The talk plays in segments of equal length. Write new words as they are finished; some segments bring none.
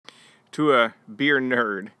to a beer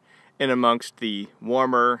nerd, in amongst the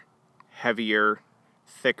warmer, heavier,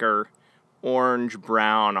 thicker,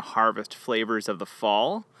 orange-brown harvest flavors of the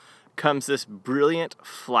fall, comes this brilliant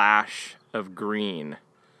flash of green,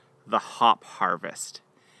 the hop harvest,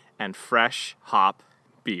 and fresh hop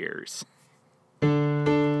beers.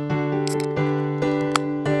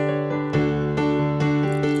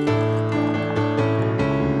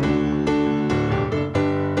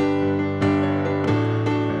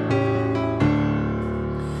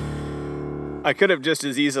 I could have just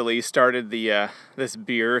as easily started the this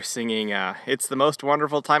beer singing, "It's the most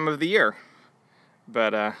wonderful time of the year,"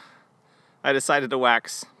 but I decided to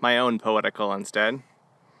wax my own poetical instead.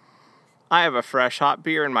 I have a fresh hop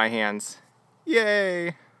beer in my hands.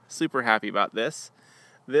 Yay! Super happy about this.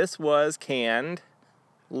 This was canned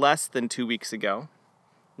less than 2 weeks ago,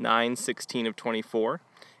 9/16 of 24.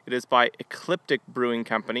 It is by Ecliptic Brewing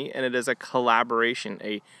Company, and it is a collaboration,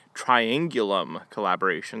 a triangulum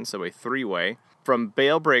collaboration, so a three-way, from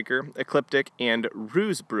Bale Breaker, Ecliptic, and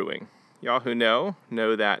Ruse Brewing. Y'all who know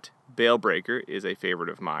that Bale Breaker is a favorite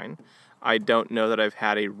of mine. I don't know that I've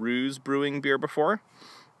had a Ruse Brewing beer before,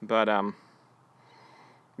 but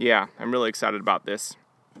yeah, I'm really excited about this.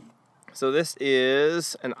 So this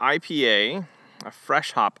is an IPA, a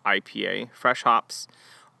fresh hop IPA. Fresh hops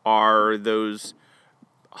are those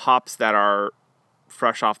hops that are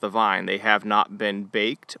fresh off the vine. They have not been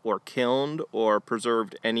baked or kilned or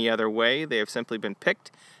preserved any other way. They have simply been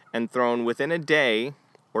picked and thrown within a day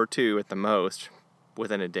or two at the most,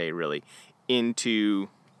 within a day really, into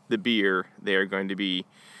the beer they are going to be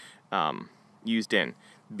used in.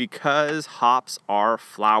 Because hops are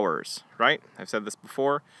flowers, right? I've said this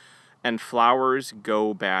before, and flowers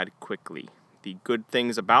go bad quickly. The good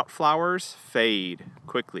things about flowers fade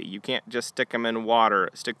quickly. You can't just stick them in water,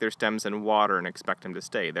 stick their stems in water and expect them to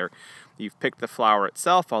stay. You've picked the flower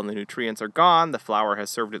itself, all the nutrients are gone, the flower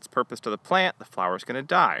has served its purpose to the plant, the flower's going to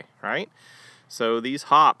die, right? So these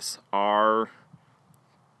hops are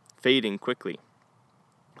fading quickly.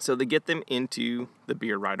 So they get them into the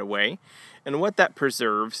beer right away. And what that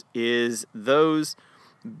preserves is those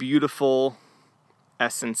beautiful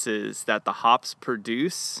essences that the hops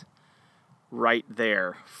produce right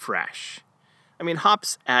there, fresh. I mean,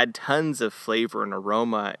 hops add tons of flavor and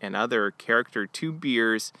aroma and other character to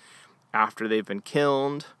beers after they've been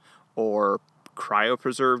kilned or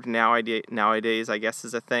cryopreserved nowadays, I guess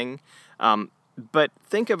is a thing. But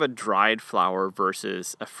think of a dried flower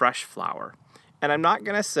versus a fresh flower. And I'm not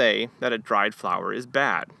going to say that a dried flower is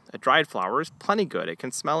bad. A dried flower is plenty good. It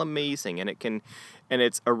can smell amazing, and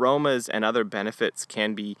its aromas and other benefits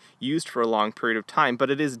can be used for a long period of time, but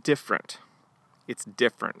it is different. It's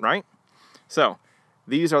different, right? So,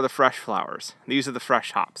 these are the fresh flowers. These are the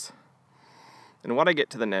fresh hops. And what I get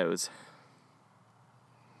to the nose,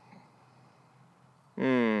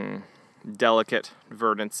 delicate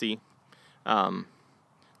verdancy, a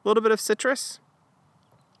little bit of citrus,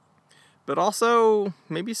 but also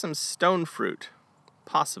maybe some stone fruit,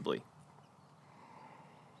 possibly.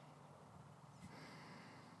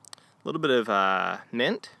 A little bit of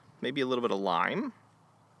mint, maybe a little bit of lime.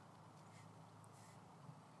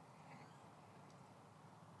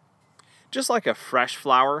 Just like a fresh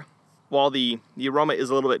flower, while the aroma is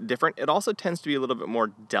a little bit different, it also tends to be a little bit more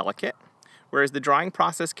delicate, whereas the drying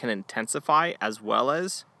process can intensify as well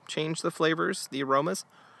as change the flavors, the aromas.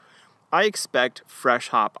 I expect fresh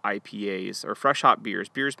hop IPAs or fresh hop beers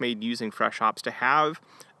made using fresh hops, to have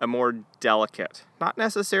a more delicate, not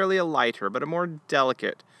necessarily a lighter, but a more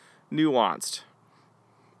delicate, nuanced,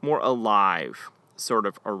 more alive sort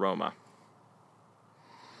of aroma.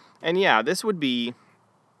 And yeah, this would be,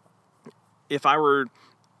 if I were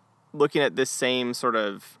looking at this same sort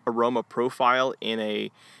of aroma profile in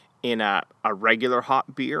a regular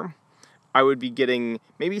hop beer, I would be getting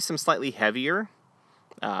maybe some slightly heavier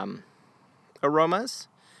aromas,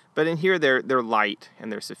 but in here they're light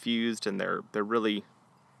and they're suffused and they're really,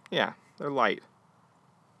 yeah, they're light.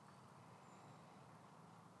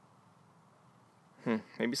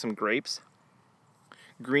 Maybe some grapes.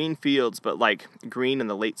 Green fields, but like green in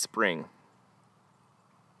the late spring.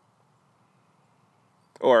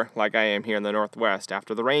 Or, like I am here in the Northwest,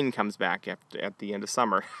 after the rain comes back at the end of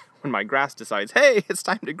summer, when my grass decides, hey, it's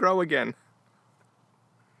time to grow again.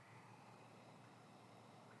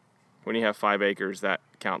 When you have 5 acres, that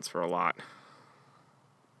counts for a lot.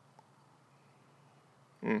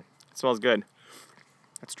 It smells good.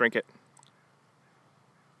 Let's drink it.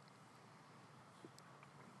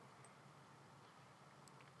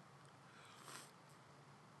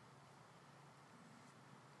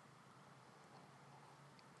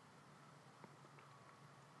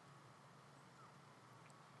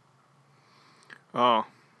 Oh,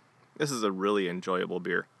 this is a really enjoyable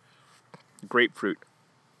beer. Grapefruit.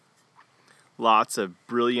 Lots of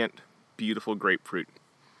brilliant, beautiful grapefruit.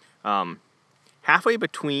 Halfway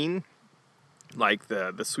between like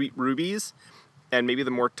the sweet rubies and maybe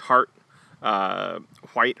the more tart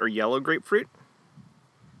white or yellow grapefruit.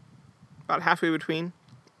 About halfway between.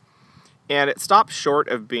 And it stops short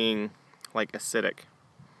of being like acidic.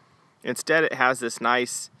 Instead, it has this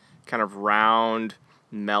nice kind of round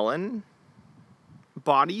melon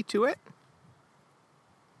body to it.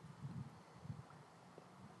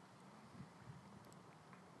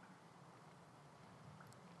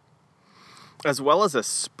 As well as a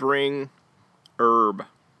spring herb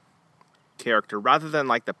character. Rather than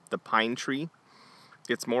like the pine tree,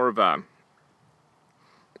 it's more of a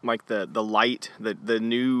like the light, the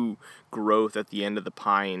new growth at the end of the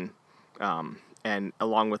pine, and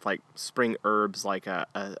along with like spring herbs like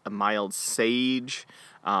a mild sage,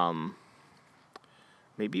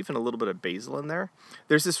 maybe even a little bit of basil in there.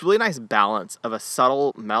 There's this really nice balance of a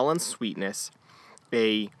subtle melon sweetness,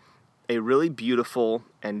 a really beautiful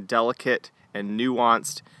and delicate and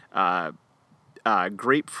nuanced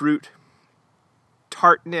grapefruit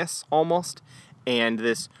tartness almost, and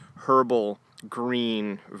this herbal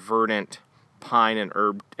green verdant pine and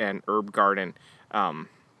herb garden kind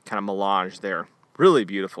of melange there. Really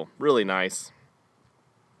beautiful, really nice.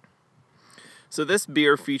 So this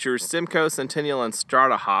beer features Simcoe, Centennial, and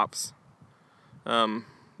Strata hops.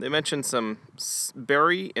 They mentioned some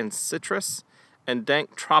berry and citrus and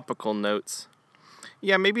dank tropical notes.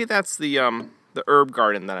 Yeah, maybe that's the herb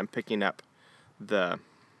garden that I'm picking up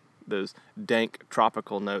those dank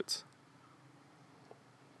tropical notes.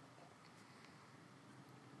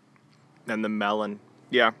 And the melon.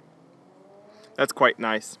 Yeah, that's quite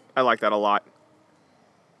nice. I like that a lot.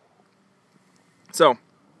 So,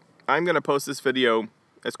 I'm going to post this video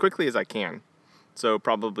as quickly as I can. So,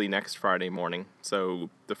 probably next Friday morning. So,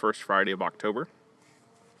 the first Friday of October.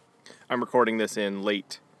 I'm recording this in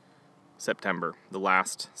late September, the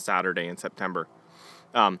last Saturday in September.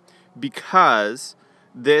 Because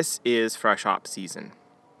this is fresh hop season.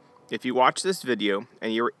 If you watch this video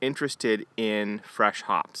and you're interested in fresh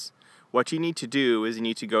hops, what you need to do is you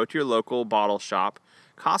need to go to your local bottle shop.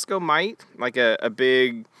 Costco might, like a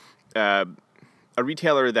big a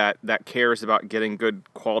retailer that cares about getting good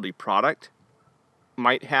quality product,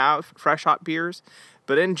 might have fresh hop beers.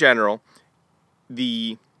 But in general,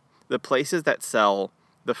 the places that sell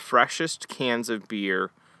the freshest cans of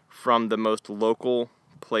beer from the most local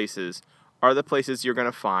places are the places you're going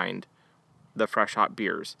to find the fresh hop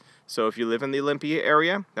beers. So if you live in the Olympia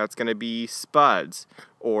area, that's going to be Spuds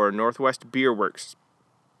or Northwest Beer Works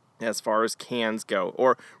as far as cans go,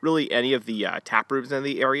 or really any of the tap rooms in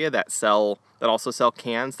the area that also sell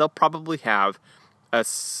cans. They'll probably have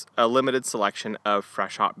a limited selection of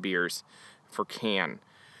fresh hop beers for can.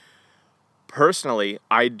 Personally,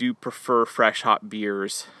 I do prefer fresh hop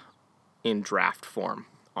beers in draft form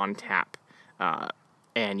on tap,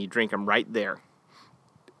 and you drink them right there.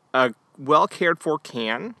 A well cared for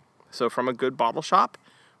can, so from a good bottle shop,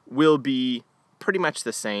 will be pretty much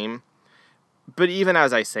the same. But even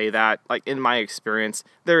as I say that, like in my experience,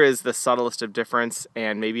 there is the subtlest of difference,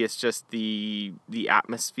 and maybe it's just the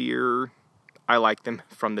atmosphere. I like them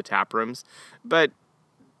from the tap rooms, but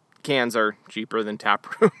cans are cheaper than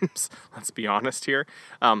tap rooms. Let's be honest here.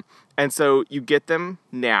 And so you get them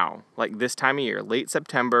now, like this time of year, late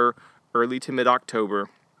September, early to mid-October,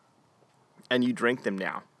 and you drink them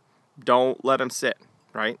now. Don't let them sit,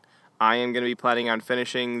 right? I am going to be planning on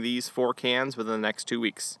finishing these 4 cans within the next 2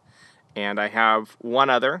 weeks. And I have one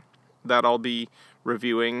other that I'll be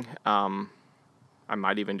reviewing. I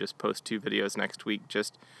might even just post 2 videos next week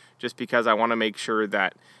just because I want to make sure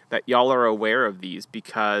that y'all are aware of these,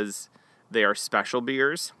 because they are special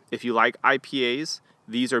beers. If you like IPAs,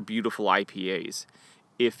 these are beautiful IPAs.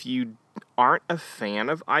 If you aren't a fan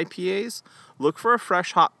of IPAs, look for a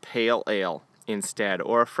fresh hop pale ale instead,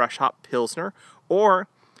 or a fresh hop pilsner, or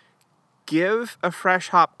give a fresh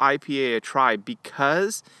hop IPA a try,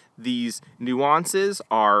 because these nuances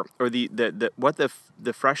are, or what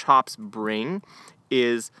the fresh hops bring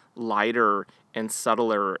is lighter and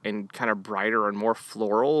subtler and kind of brighter and more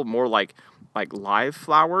floral, more like live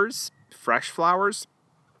flowers, fresh flowers.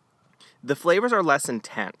 The flavors are less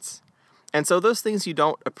intense. And so those things you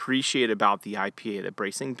don't appreciate about the IPA, the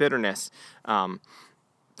bracing bitterness,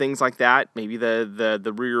 things like that, maybe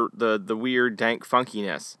the weird dank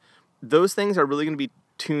funkiness, those things are really going to be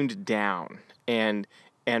tuned down and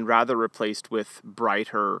rather replaced with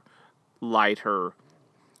brighter, lighter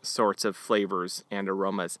sorts of flavors and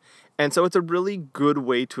aromas. And so it's a really good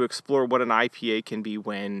way to explore what an IPA can be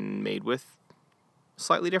when made with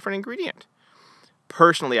slightly different ingredient.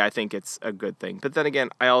 Personally, I think it's a good thing. But then again,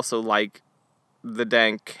 I also like the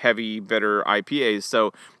dank, heavy, bitter IPAs,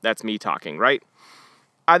 so that's me talking, right?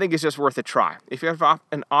 I think it's just worth a try. If you have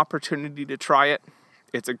an opportunity to try it,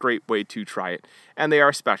 it's a great way to try it. And they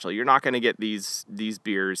are special. You're not going to get these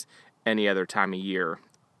beers any other time of year.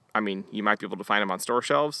 I mean, you might be able to find them on store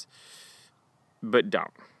shelves, but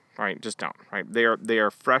don't, right? Just don't, right? They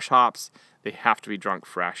are fresh hops. They have to be drunk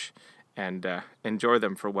fresh, and enjoy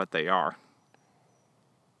them for what they are.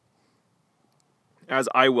 As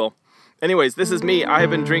I will. Anyways, this is me. I have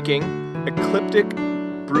been drinking Ecliptic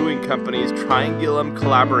Brewing Company's Triangulum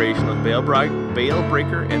collaboration with Bale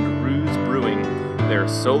Breaker and Ruse Brewing, their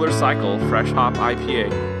Solar Cycle Fresh Hop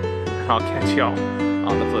IPA. And I'll catch y'all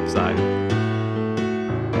on the flip side.